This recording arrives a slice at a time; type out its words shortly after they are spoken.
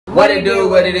What it do,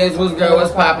 what it is, what's good,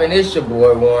 what's poppin'? It's your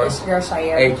boy Warren. It's your girl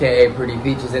Shiaira. AKA Pretty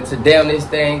Peaches. And today on this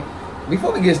thing,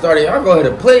 before we get started, y'all go ahead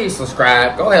and please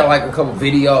subscribe. Go ahead and like a couple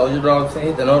videos, you know what I'm saying?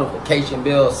 Hit the notification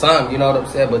bell or something, you know what I'm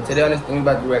saying? But today on this thing, we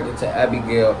about to react to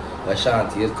Abigail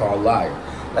Asante. It's called Liar.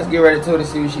 Let's get ready to it and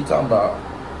see what she talking about.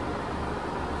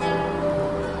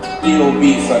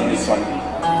 EOBs on this one.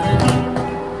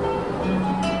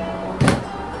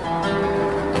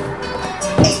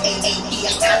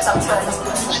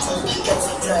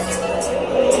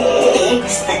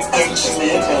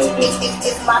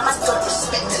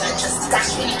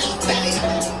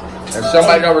 If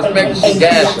somebody don't respect it, she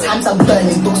gas her. Hands are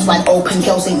burning, books wide open,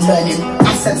 girls ain't learning.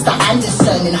 I sense that I'm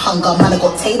discerning, hunger, man, I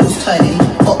got tables turning.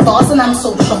 Got bars and I'm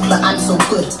so chocolate, I'm so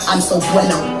good, I'm so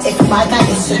bueno. If my guy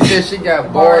is so... She said she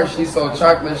got bars, she's so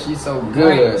chocolate, she's so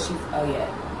good. Right. Oh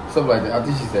yeah. Something like that. I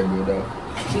think she said good though.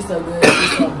 She's so good,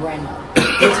 she's so bueno.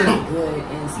 Which is good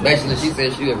and basically, she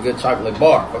said she a good chocolate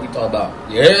bar. What we talking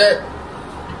about? Yeah.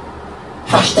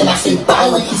 Hush, then I say bye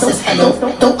when he says hello.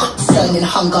 Don't concern in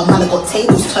hunger, man, I got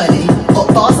tables turning. Got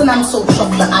bars and I'm so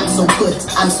chocolate, I'm so good,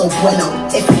 I'm so bueno.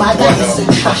 If my guy is so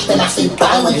trash, then I say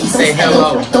bye when he says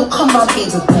hello. Don't come round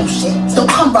here with bullshit, don't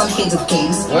come round here with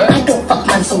games. I don't fuck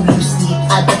man so loosely,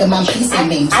 I beg a man please say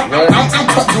names. I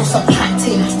got no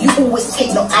subtracting, you always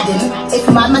take no adding. If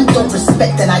my man don't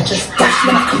respect, then I just dash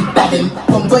when I can bad him.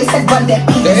 When boys said run their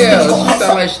piece, damn, she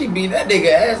sound like she beat that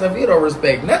nigga ass if he don't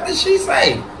respect nothing she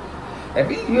say. If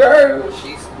you heard,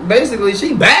 she's basically,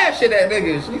 she bashing that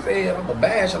nigga. She said, I'm a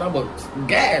bash and I'm a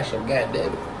gash him,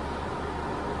 goddamn it.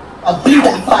 I blew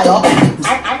that fire.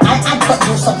 I got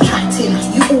no subtracting.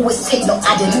 You always take no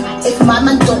adding. If my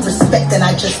man don't respect, then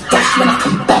I just dash when I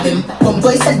can bab him. When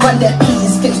boys said run their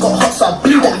peas, things got hot, so I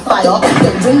blew that fire.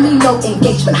 Don't ring me no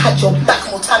engagement, had your back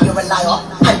more time, you're a liar.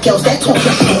 Had girls, they're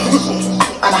talking shit.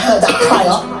 And I heard that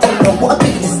prior. Oh no, what a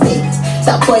big mistake.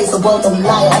 That boy is a well-known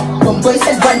liar. When boys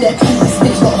said run their peas,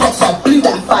 things got hot, so I blew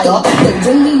that fire. Don't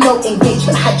ring me no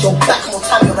engagement, had your back more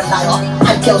time, you're a liar.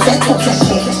 Had girls, they're talking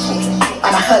shit.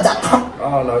 And I heard that I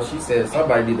don't know, she said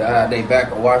somebody need to hide their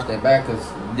back or wash their back, cause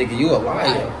nigga, you a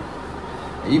liar.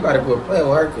 And you better quit playing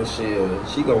with her, cause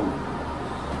she gon'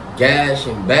 gash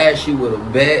and bash you with a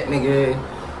bat, nigga,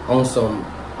 on some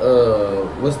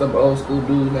what's the old school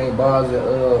dude's name? Bars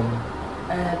and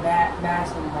Pete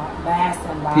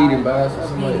and Bass or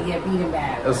something like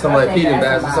that. Or something like Pete and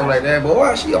Bass or something like that. But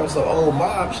why she on some old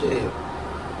mob shit?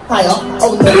 Fire,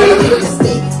 oh no, big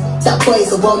mistake. That boy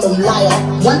is a well-known liar.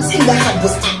 One thing I had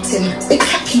was acting. Big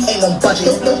cap, he ain't on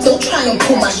budget. Don't try and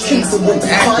pull my strings, it won't be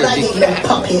hard, I ain't no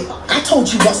puppet. I told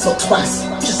you once, not twice.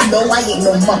 Just know I ain't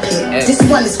no muppet. This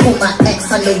one is for my ex,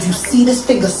 I know you see this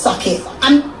finger, suck it.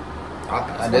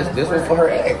 This one for her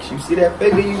ex. You see that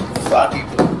finger, you fuck it.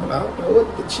 I don't know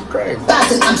what she crazy.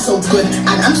 Bad and I'm so good, and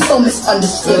I'm so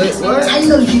misunderstood. I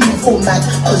know you all mad,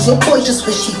 cause your boy just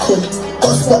wish he could.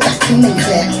 Got a spot that's clean and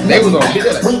clear. They was gonna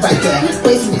get it. Wait right there.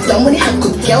 Boys move down when they have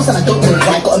good girls, and I don't know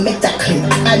why. Gotta make that clear.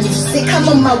 And you sick, I'm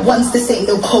on my ones. This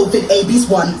ain't no COVID. AB's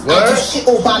one. I do shit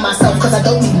all by myself, cause I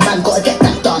don't need man. Gotta get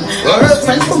that done. I was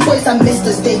friends from boys and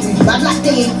misters. They do mad like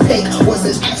they ain't fake.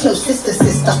 Wasn't no sister.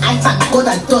 I thank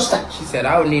God I dodged that. She said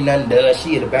I don't need nothing done.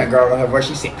 She in the background on her verse.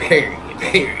 She said period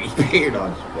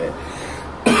on you, man.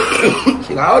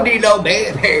 She like, I don't need no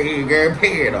bad period, girl.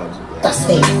 Period on you. That's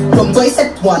it. When boys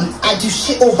said one, I do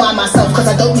shit all by myself, cause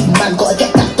I don't need man, gotta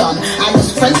get that done. I was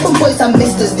friends from boys and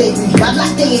misters, they do mad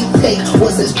like they ain't fake.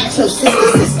 Wasn't no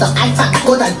sister. I thank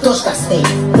God I dodged that state.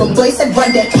 When boys said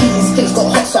run their keys, things got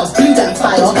hot, so I blew that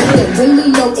fire. Don't ring me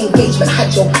no engagement,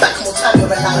 had your back more time, you're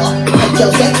a liar. And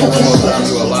girls, they're talking shit.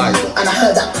 And I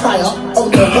heard that prior. Oh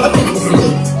no, what a big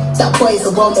mistake. That boy is a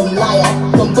well-known liar.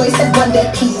 When boys said run their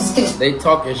peas, they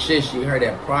talking shit. She heard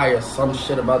that prior, some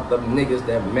shit about them niggas.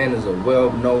 That man is a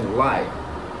well-known liar.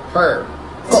 Her.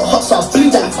 Got hot, so I blew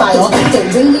that fire.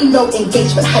 Don't ring me no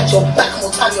engagement, had your back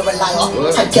more time, you're a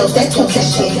liar. Had girls, they're talking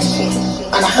shit.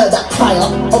 And I heard that prior.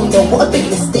 Oh no, what a big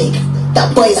mistake.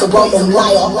 That boy is a well-known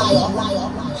liar.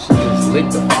 She just lit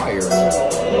the fire.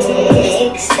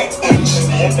 Mix the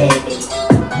engineer, baby.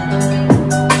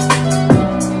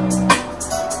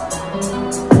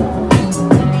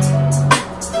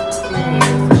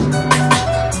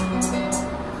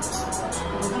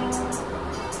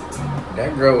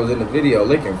 That girl was in the video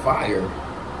licking fire.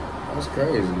 That's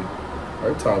crazy.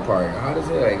 Her tongue probably hot as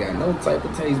hell. Ain't got no type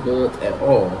of taste buds at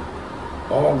all.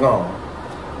 All gone.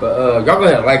 But y'all go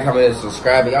ahead and like, comment, and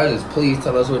subscribe. Y'all just please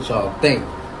tell us what y'all think.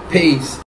 Peace.